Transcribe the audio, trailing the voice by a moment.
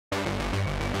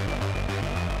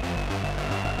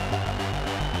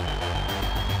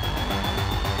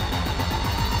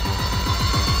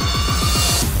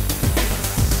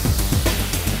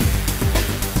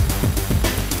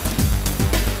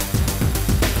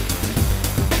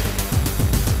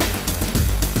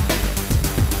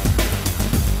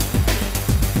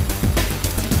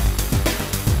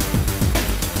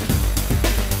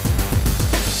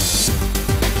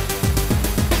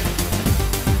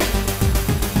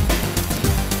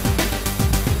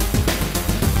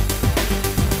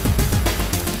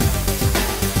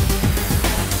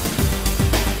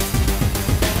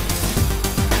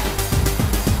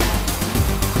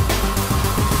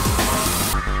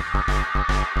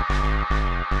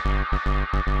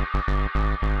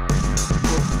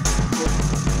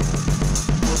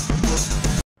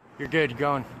You're good, you're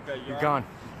going. Okay, you're gone.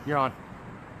 You're on.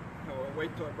 No, I'll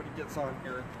wait till everybody gets on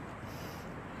here.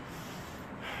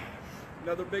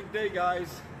 Another big day,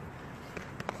 guys.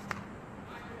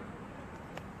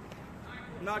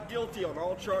 Not guilty on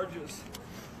all charges.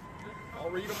 I'll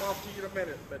read them off to you in a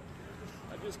minute, but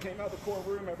I just came out of the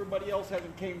courtroom. Everybody else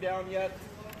hasn't came down yet.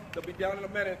 They'll be down in a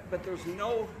minute, but there's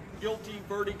no guilty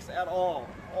verdicts at all.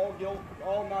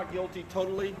 All not guilty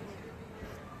totally.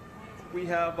 We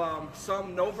have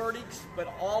some no verdicts, but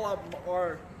all of them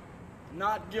are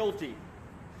not guilty.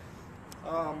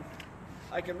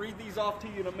 I can read these off to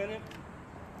you in a minute.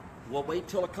 We'll wait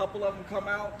till a couple of them come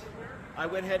out. I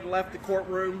went ahead and left the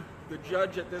courtroom. The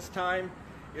judge at this time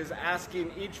is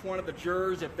asking each one of the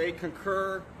jurors if they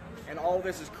concur, and all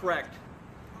this is correct.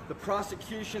 The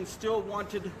prosecution still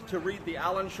wanted to read the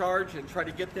Allen charge and try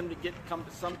to get them to come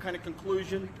to some kind of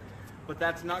conclusion, but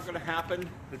that's not going to happen.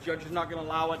 The judge is not going to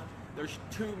allow it. There's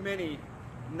too many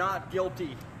not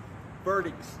guilty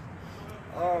verdicts.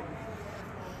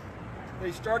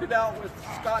 They started out with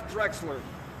Scott Drexler,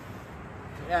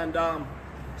 and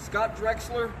Scott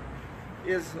Drexler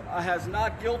has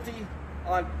not guilty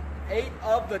on 8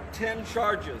 of the 10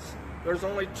 charges. There's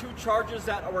only 2 charges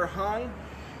that were hung,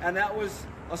 and that was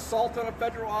assault on a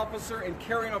federal officer and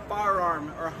carrying a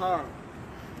firearm are hung.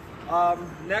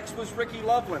 Next was Ricky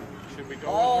Loveland.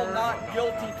 All not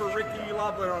guilty for Ricky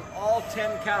Loveland on all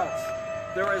 10 counts.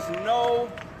 There is no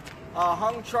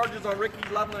hung charges on Ricky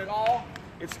Loveland at all.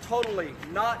 It's totally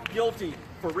not guilty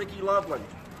for Ricky Loveland.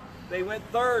 They went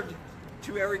third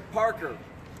to Eric Parker.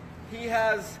 He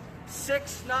has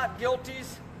 6 not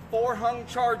guilties, 4 hung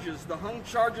charges. The hung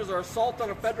charges are assault on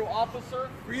a federal officer.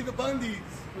 Free the Bundys.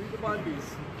 Free the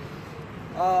Bundys.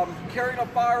 Carrying of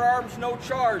firearms, no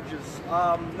charges,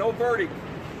 no verdict.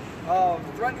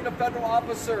 Threatening a federal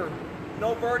officer,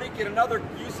 no verdict. And another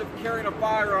use of carrying a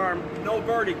firearm, no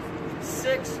verdict.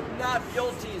 6 not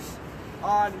guilties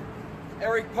on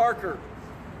Eric Parker.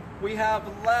 We have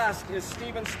last is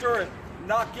Stephen Sturrett,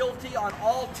 not guilty on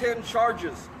all 10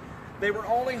 charges. They were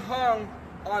only hung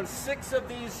on 6 of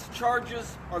these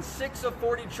charges. On 6 of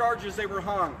 40 charges they were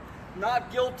hung.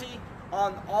 Not guilty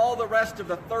on all the rest of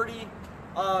the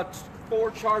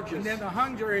 34 charges. And then the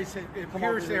hung juries, it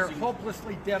appears they're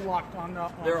hopelessly deadlocked on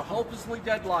the... They're hopelessly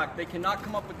deadlocked. They cannot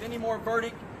come up with any more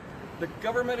verdict. The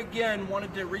government, again,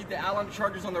 wanted to read the Allen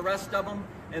charges on the rest of them,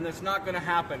 and that's not going to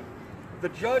happen. The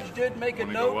judge did make a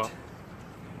note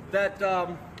that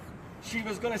she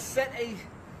was going to set a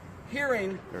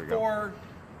hearing for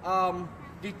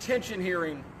detention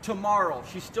hearing tomorrow.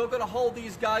 She's still going to hold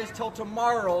these guys till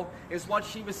tomorrow, is what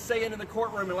she was saying in the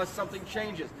courtroom, unless something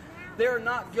changes. They're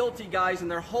not guilty, guys, and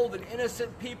they're holding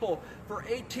innocent people for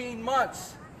 18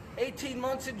 months. 18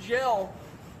 months in jail,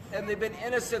 and they've been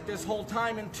innocent this whole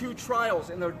time in 2 trials,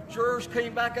 and the jurors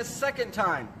came back a second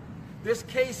time. This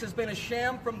case has been a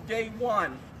sham from day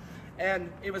one, and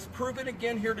it was proven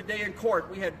again here today in court.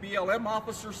 We had BLM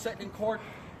officers sitting in court.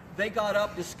 They got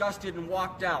up, disgusted, and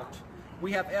walked out.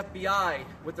 We have FBI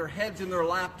with their heads in their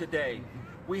lap today.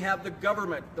 We have the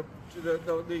government, the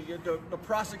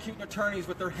prosecuting attorneys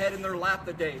with their head in their lap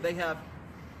today. They have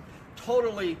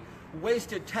totally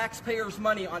wasted taxpayers'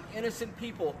 money on innocent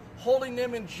people, holding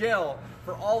them in jail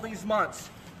for all these months.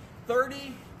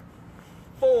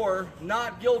 34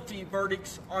 not guilty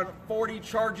verdicts on 40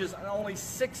 charges, and only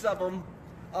 6 of them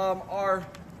are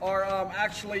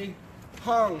actually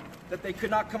hung, that they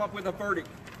could not come up with a verdict.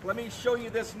 Let me show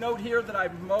you this note here that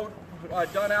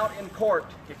I've done out in court,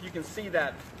 if you can see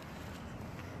that.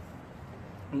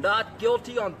 Not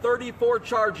guilty on 34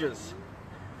 charges.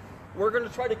 We're going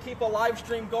to try to keep a live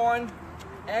stream going.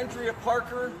 Andrea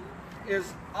Parker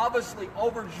is obviously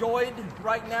overjoyed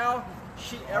right now.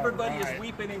 Everybody is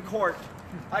weeping in court.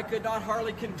 I could not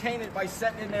hardly contain it by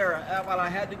sitting in there, but I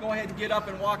had to go ahead and get up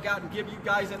and walk out and give you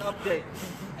guys an update.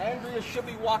 Andrea should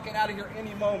be walking out of here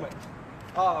any moment.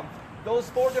 Those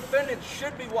 4 defendants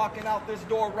should be walking out this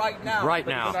door right now. Right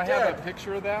now. Can I have a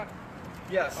picture of that?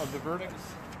 Yes. Of the verdicts?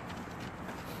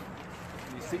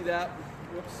 You see that?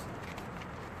 Whoops.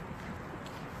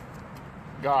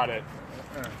 Got it.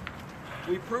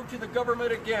 We proved to the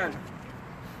government again,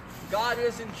 God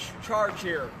is in charge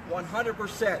here,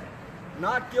 100%.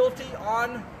 Not guilty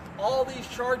on all these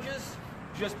charges,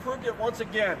 just proved it once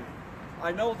again.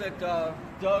 I know that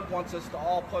Doug wants us to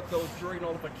all put those jury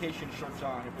notification shirts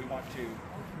on if we want to.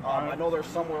 I know they're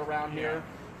somewhere around here.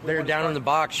 They're down in the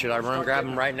box. Should I run and grab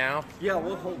them right now? Yeah,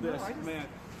 we'll hold this. Man.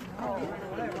 Oh,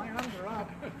 my arms are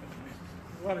up.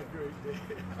 What a great day.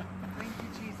 Thank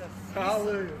you, Jesus.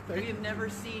 Hallelujah. We have never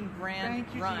seen Brand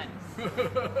run.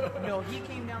 No, he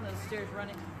came down those stairs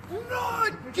running.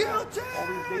 Not guilty! All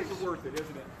these days are worth it,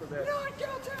 isn't it? For this? Not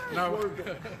guilty! No.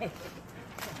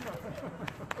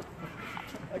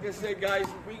 Like I said, guys,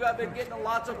 we have been getting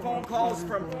lots of phone calls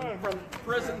from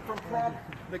prison, from Trump.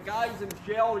 The guys in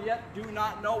jail yet do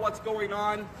not know what's going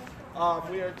on.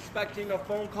 We are expecting a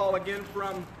phone call again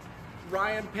from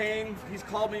Ryan Payne. He's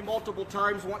called me multiple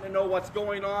times wanting to know what's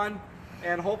going on,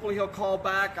 and hopefully he'll call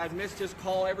back. I've missed his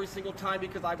call every single time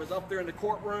because I was up there in the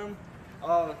courtroom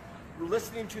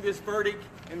listening to this verdict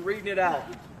and reading it out.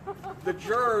 The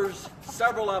jurors,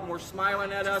 several of them were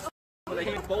smiling at us. They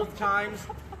came both times.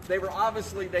 They were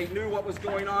obviously, they knew what was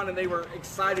going on and they were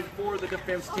excited for the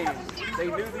defense team. They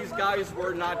knew these guys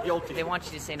were not guilty. They want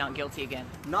you to say not guilty again.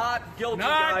 Not guilty,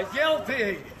 guys. Not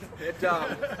guilty!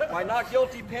 My not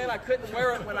guilty pin, I couldn't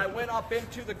wear it when I went up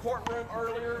into the courtroom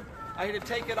earlier. I had to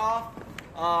take it off,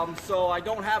 so I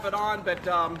don't have it on, but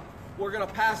we're going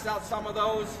to pass out some of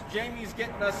those. Jamie's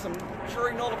getting us some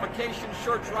jury notification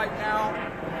shirts right now.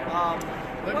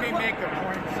 Let me make a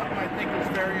point, something I think is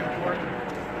very important.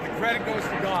 The credit goes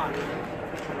to God.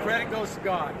 The credit goes to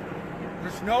God.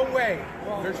 There's no way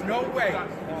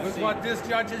with what this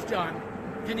judge has done.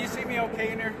 Can you see me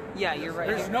okay in here? Yeah, you're right.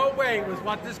 There's no way with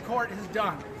what this court has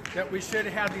done that we should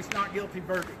have had these not guilty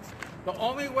verdicts. The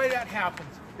only way that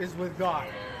happens is with God.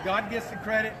 God gets the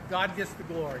credit, God gets the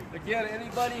glory. Again,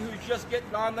 anybody who's just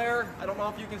getting on there, I don't know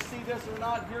if you can see this or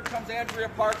not. Here comes Andrea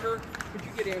Parker. Could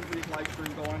you get Andrea's live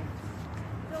stream going?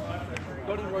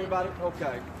 Don't even worry about it.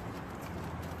 Okay.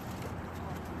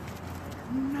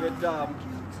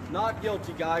 Not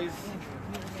guilty, guys.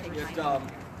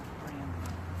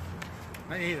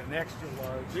 I need an extra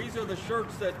large. These are the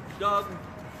shirts that Doug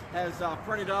has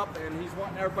printed up, and he's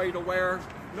wanting everybody to wear.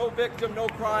 No victim, no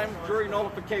crime, jury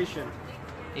nullification.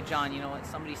 Hey, John, you know what?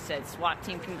 Somebody said SWAT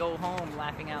team can go home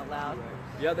laughing out loud.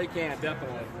 Yeah, they can,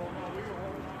 definitely.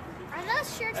 Are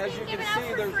those shirts As being you given can out see,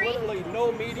 for there's free? literally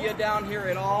no media down here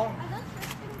at all. Are those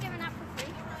shirts being given out for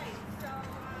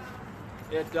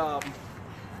free?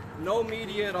 No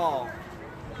media at all.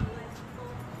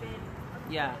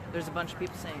 Yeah, there's a bunch of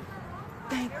people saying,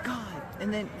 thank God.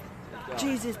 And then,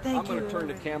 Jesus, thank I'm going to turn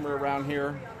the camera around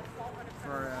here.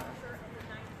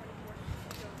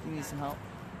 You need some help?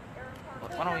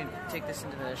 Why don't we take this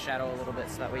into the shadow a little bit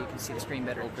so that way you can see the screen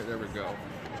better? Okay, there we go.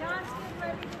 John's getting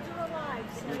ready to do a live,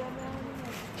 so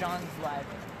John's live.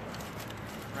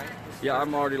 Right? Yeah,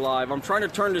 I'm already live. I'm trying to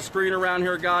turn the screen around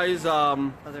here, guys.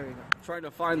 Oh, there we go. Trying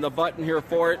to find the button here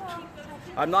for it.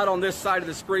 I'm not on this side of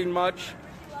the screen much.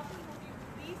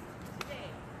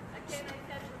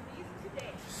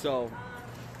 So,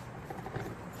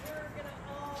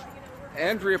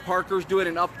 Andrea Parker's doing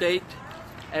an update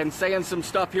and saying some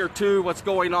stuff here too, what's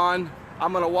going on.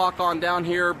 I'm going to walk on down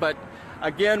here, but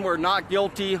again, we're not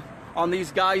guilty on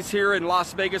these guys here in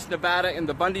Las Vegas, Nevada in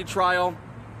the Bundy trial.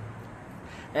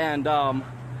 And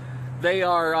they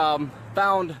are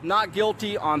found not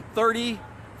guilty on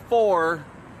 34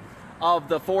 of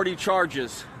the 40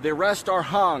 charges. The rest are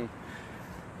hung.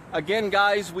 Again,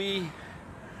 guys, we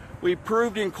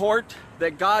proved in court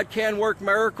that God can work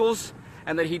miracles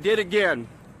and that he did again.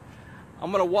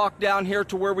 I'm going to walk down here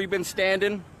to where we've been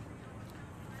standing.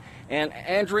 And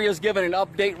Andrea's giving an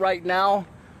update right now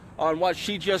on what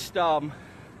she just heard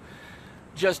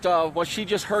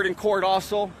in court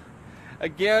also.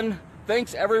 Again,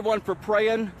 thanks everyone for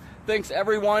praying. Thanks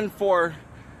everyone for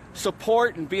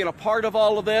support and being a part of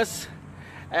all of this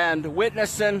and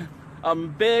witnessing a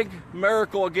big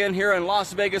miracle again here in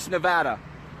Las Vegas, Nevada.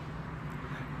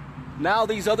 Now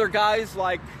these other guys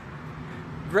like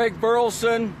Greg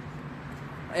Burleson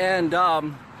and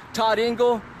Todd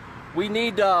Engel, we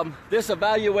need this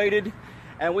evaluated,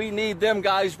 and we need them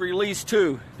guys released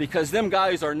too, because them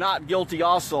guys are not guilty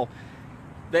also.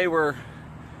 It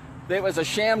was a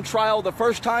sham trial the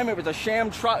first time, it was a sham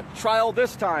trial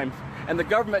this time, and the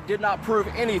government did not prove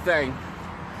anything.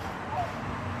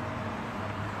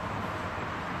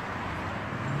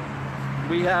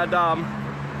 We had a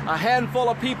handful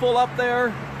of people up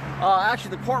there.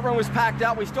 Actually, the courtroom was packed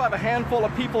out. We still have a handful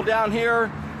of people down here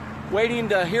waiting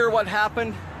to hear what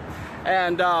happened.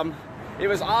 And it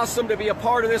was awesome to be a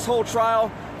part of this whole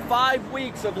trial. 5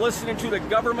 weeks of listening to the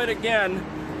government again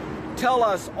tell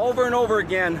us over and over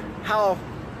again how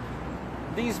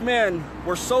these men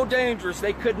were so dangerous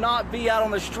they could not be out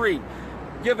on the street,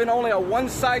 given only a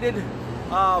one-sided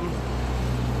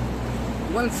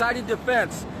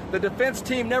defense. The defense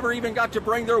team never even got to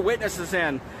bring their witnesses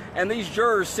in, and these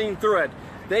jurors seen through it.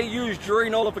 They used jury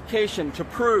nullification to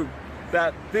prove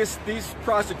that these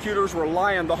prosecutors were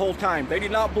lying the whole time. They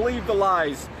did not believe the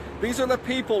lies. These are the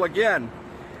people again.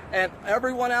 And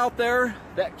everyone out there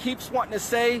that keeps wanting to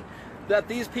say that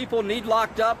these people need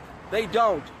locked up, they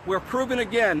don't. We're proving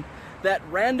again that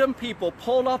random people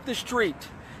pulled off the street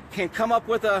can come up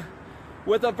with a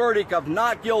verdict of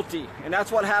not guilty. And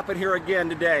that's what happened here again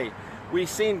today. We've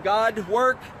seen God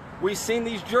work, we've seen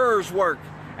these jurors work,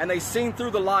 and they've seen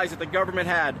through the lies that the government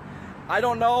had. I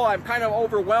don't know, I'm kind of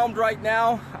overwhelmed right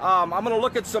now. I'm going to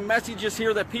look at some messages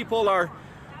here that people are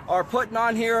putting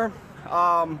on here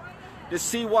to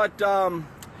see what,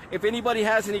 if anybody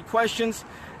has any questions.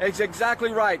 It's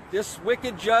exactly right. This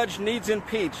wicked judge needs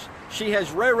impeached. She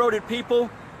has railroaded people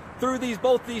through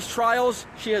both these trials.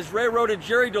 She has railroaded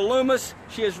Jerry DeLoomis.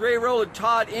 She has railroaded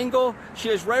Todd Engel. She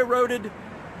has railroaded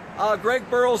Greg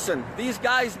Burleson. These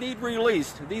guys need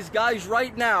released. These guys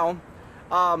right now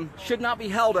should not be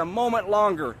held a moment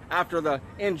longer after the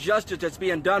injustice that's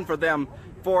being done for them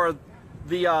for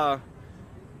their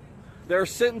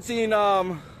sentencing.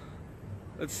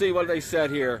 Let's see what they said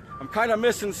here. I'm kind of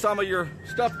missing some of your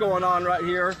stuff going on right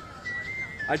here.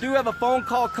 I do have a phone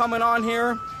call coming on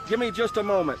here. Give me just a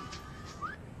moment.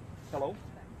 Hello?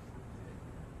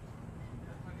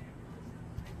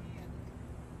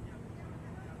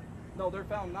 No, they're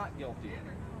found not guilty.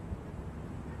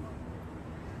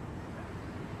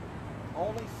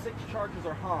 Only 6 charges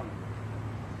are hung.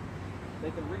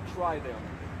 They can retry them.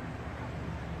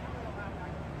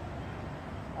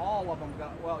 All of them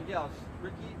got, well, yes,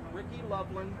 Ricky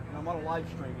Loveland, and I'm on a live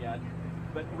stream yet,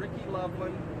 but Ricky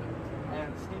Loveland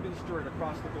and Stephen Stewart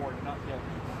across the board, not guilty.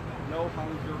 No hung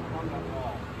at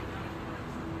all.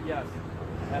 Yes.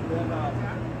 And then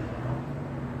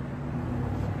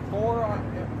 4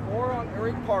 on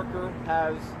Eric Parker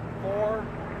has 4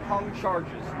 hung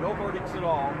charges, no verdicts at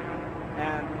all.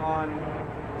 And on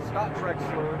Scott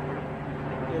Drexler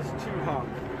is 2 hung.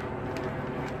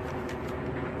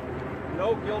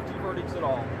 No guilty verdicts at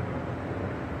all.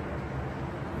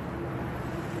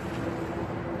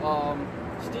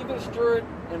 Stephen Stewart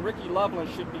and Ricky Loveland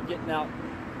should be getting out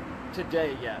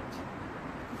today yet.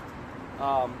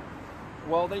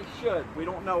 Well, they should. We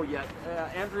don't know yet.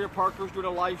 Andrea Parker's doing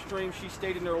a live stream. She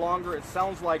stayed in there longer. It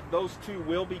sounds like those 2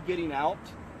 will be getting out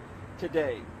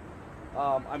today.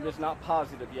 I'm just not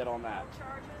positive yet on that.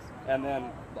 And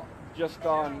then just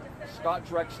on Scott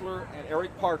Drexler and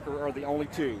Eric Parker are the only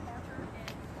 2.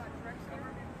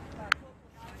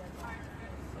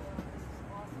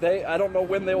 I don't know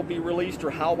when they will be released or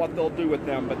what they'll do with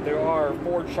them, but there are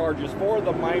 4 charges, 4 of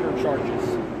the minor charges.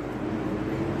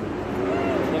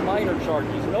 The minor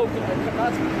charges. No,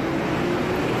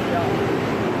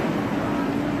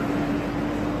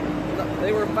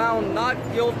 they were found not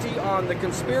guilty on the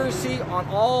conspiracy on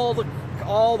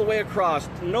all the way across.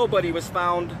 Nobody was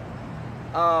found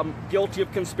guilty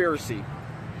of conspiracy.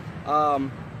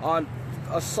 On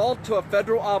assault to a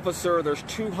federal officer, there's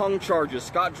 2 hung charges,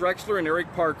 Scott Drexler and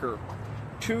Eric Parker.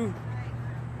 2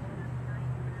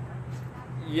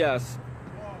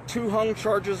 hung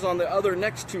charges on the other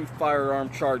next 2 firearm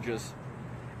charges.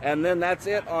 And then that's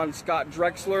it on Scott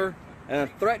Drexler. And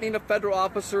threatening a federal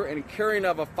officer and carrying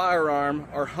of a firearm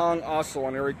are hung also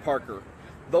on Eric Parker.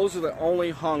 Those are the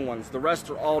only hung ones. The rest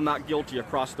are all not guilty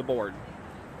across the board.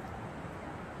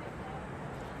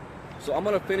 So I'm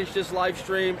going to finish this live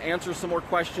stream, answer some more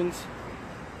questions,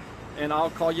 and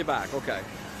I'll call you back. Okay.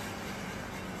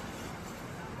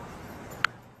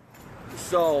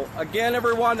 So again,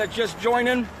 everyone that's just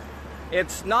joining,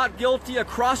 it's not guilty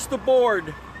across the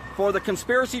board for the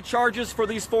conspiracy charges for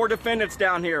these 4 defendants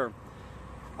down here.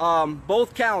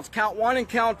 Both counts, count 1 and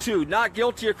count 2, not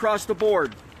guilty across the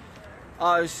board.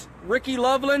 Ricky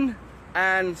Loveland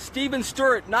and Stephen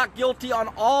Stewart, not guilty on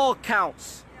all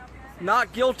counts.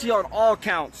 Not guilty on all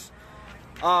counts.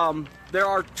 There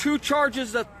are 2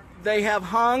 charges that they have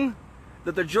hung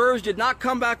that the jurors did not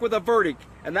come back with a verdict,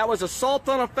 and that was assault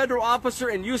on a federal officer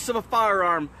and use of a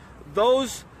firearm.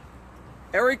 Those,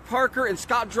 Eric Parker and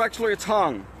Scott Drexler, it's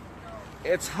hung.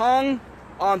 It's hung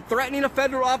on threatening a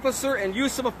federal officer and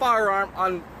use of a firearm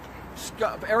on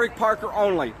Eric Parker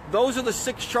only. Those are the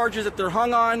 6 charges that they're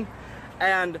hung on.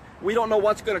 And we don't know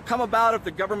what's going to come about, if the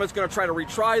government's going to try to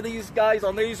retry these guys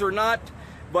on these or not.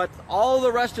 But all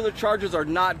the rest of the charges are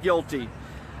not guilty.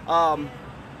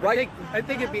 Right? I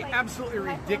think it'd be absolutely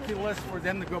ridiculous for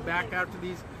them to go back after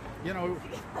these. You know,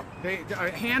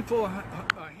 a handful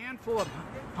of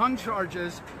hung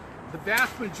charges. The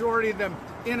vast majority of them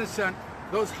innocent.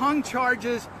 Those hung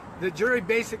charges, the jury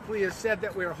basically has said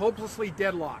that we are hopelessly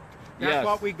deadlocked. That's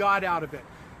what we got out of it.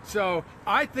 So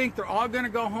I think they're all going to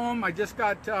go home. I just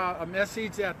got a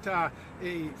message that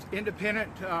a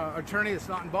independent attorney that's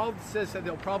not involved says that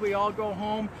they'll probably all go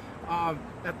home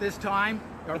at this time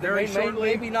or very shortly.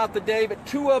 Maybe not the day, but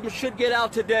 2 of them should get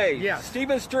out today. Yes.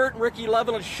 Stephen Stewart and Ricky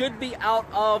Leveland should be out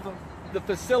of the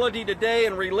facility today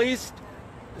and released.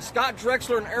 Scott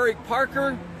Drexler and Eric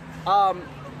Parker,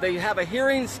 they have a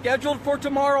hearing scheduled for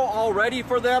tomorrow already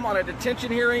for them on a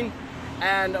detention hearing.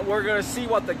 And we're going to see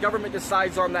what the government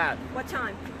decides on that. What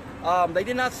time? They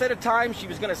did not set a time. She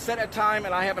was going to set a time,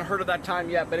 and I haven't heard of that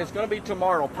time yet. But it's going to be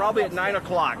tomorrow, probably at 9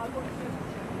 o'clock.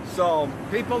 So,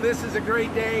 people, this is a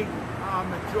great day.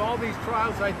 Through all these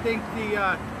trials, I think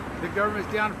the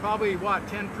government's down to probably, what,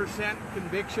 10%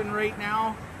 conviction rate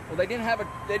now? Well, they didn't have a...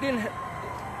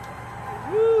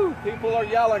 Woo! People are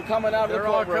yelling, coming out of the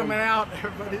courtroom. They're all coming out.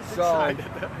 Everybody's excited.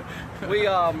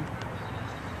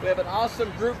 We have an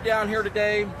awesome group down here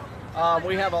today.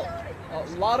 We have a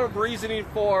lot of reasoning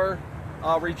for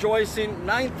rejoicing.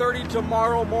 9:30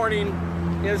 tomorrow morning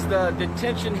is the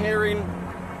detention hearing,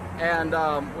 and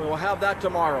we'll have that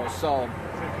tomorrow. So, I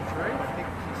think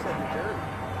she said the jury.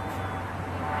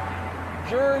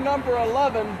 juror number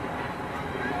 11.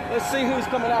 Let's see who's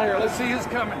coming out here. Let's see who's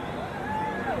coming.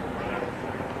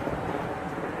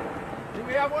 Do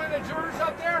we have one of the jurors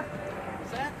up there?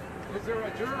 Is that? Is there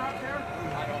a juror up there?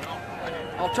 I don't know.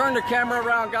 I'll turn the camera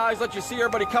around, guys. Let you see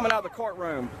everybody coming out of the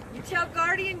courtroom. You tell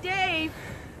Guardian Dave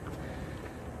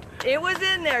it was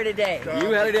in there today.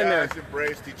 You had it in there. The guys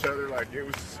embraced each other like it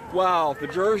was. Wow, the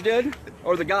jurors did?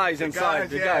 Or the guys inside?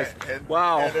 The guys. And,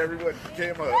 wow. And everyone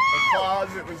became a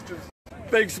applause. It was just.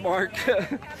 Big smart.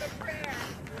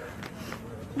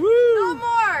 Woo!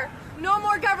 No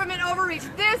more government overreach.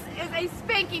 This is a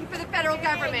spanking for the federal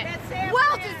government.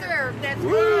 Well deserved. That's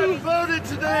Woo! Voted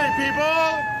today,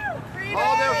 people. Freedom.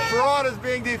 All their fraud is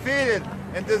being defeated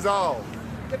and dissolved.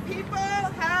 The people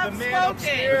have The man spoken.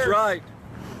 upstairs. That's right.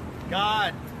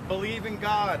 God. Believe in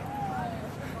God.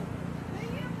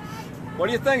 What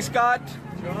do you think, Scott?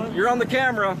 John? You're on the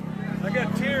camera. I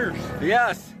got tears.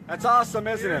 Yes. That's awesome,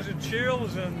 isn't Tears it? and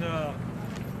chills, and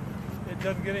it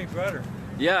doesn't get any better.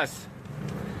 Yes.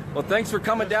 Well, thanks for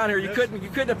coming down here. You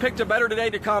couldn't have picked a better day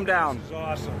to calm down. This is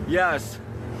awesome. Yes.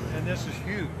 And this is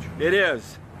huge. It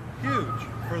is. Huge.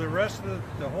 For the rest of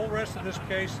the whole rest of this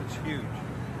case, it's huge.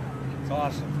 It's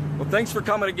awesome. Well, thanks for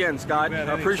coming again, Scott. Man,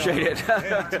 I appreciate it.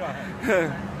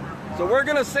 Anytime. So we're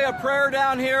going to say a prayer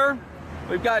down here.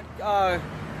 We've got,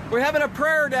 we're having a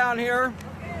prayer down here.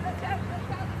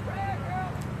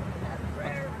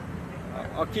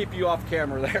 I'll keep you off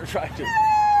camera there. Try to.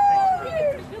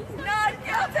 Not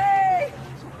guilty. I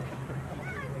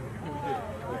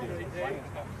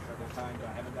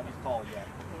haven't got his call yet.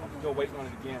 I'm still waiting on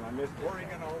it again. I missed it.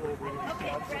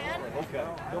 Okay, Fran. Okay.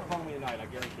 He'll call me tonight, I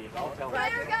guarantee it. I'll tell him.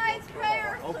 Prayer, guys,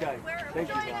 prayer. Okay. Thank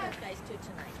you, Join John. us. Guys do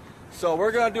tonight. So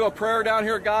we're going to do a prayer down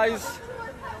here, guys.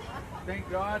 Thank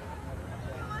God.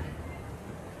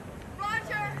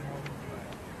 Roger.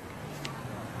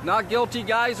 Not guilty,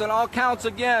 guys, on all counts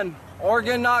again.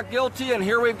 Oregon not guilty, and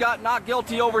here we've got not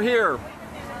guilty over here.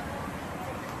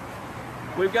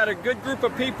 We've got a good group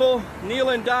of people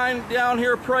kneeling down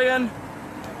here praying.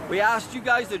 We asked you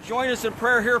guys to join us in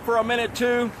prayer here for a minute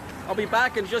too. I'll be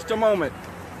back in just a moment.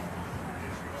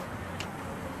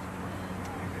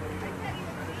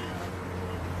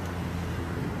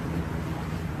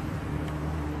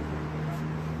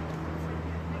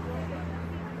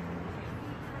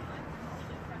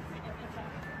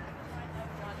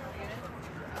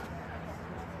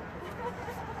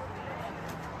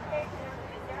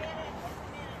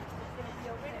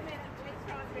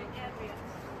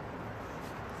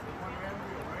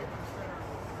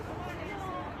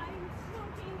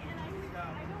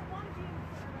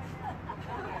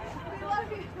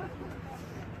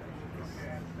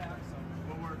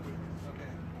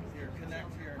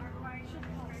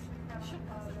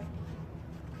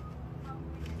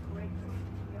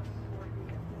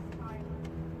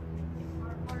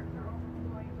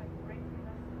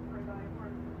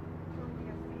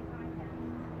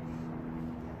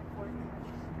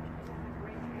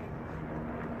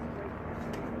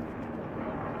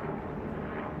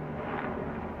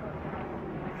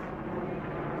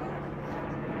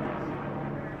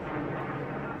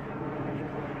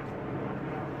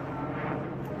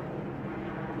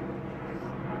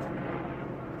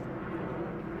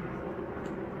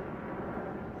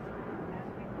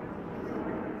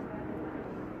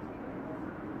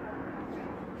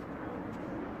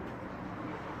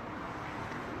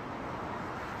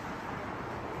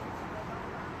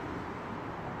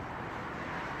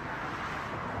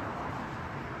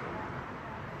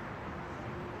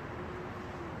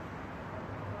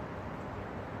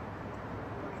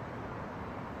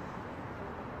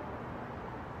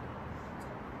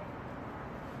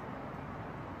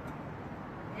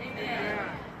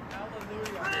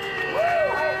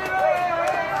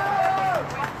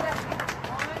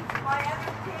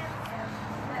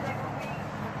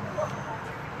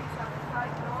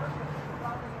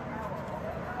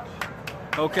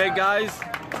 Okay, guys,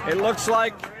 it looks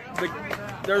like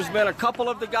there's been a couple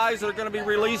of the guys that are going to be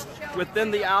released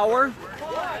within the hour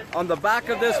on the back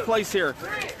of this place here.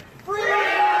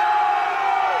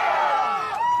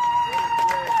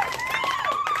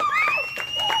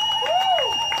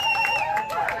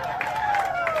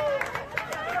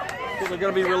 So they're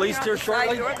going to be released here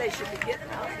shortly. They should be getting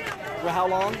out. For how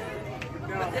long?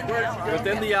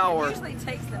 Within the hour. It usually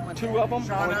takes them with Two of them?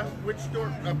 Shauna, which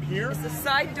door? Up here? It's the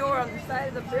side door on the side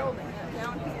of the building,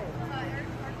 down here.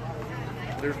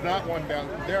 There's not one down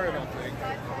there, I don't think.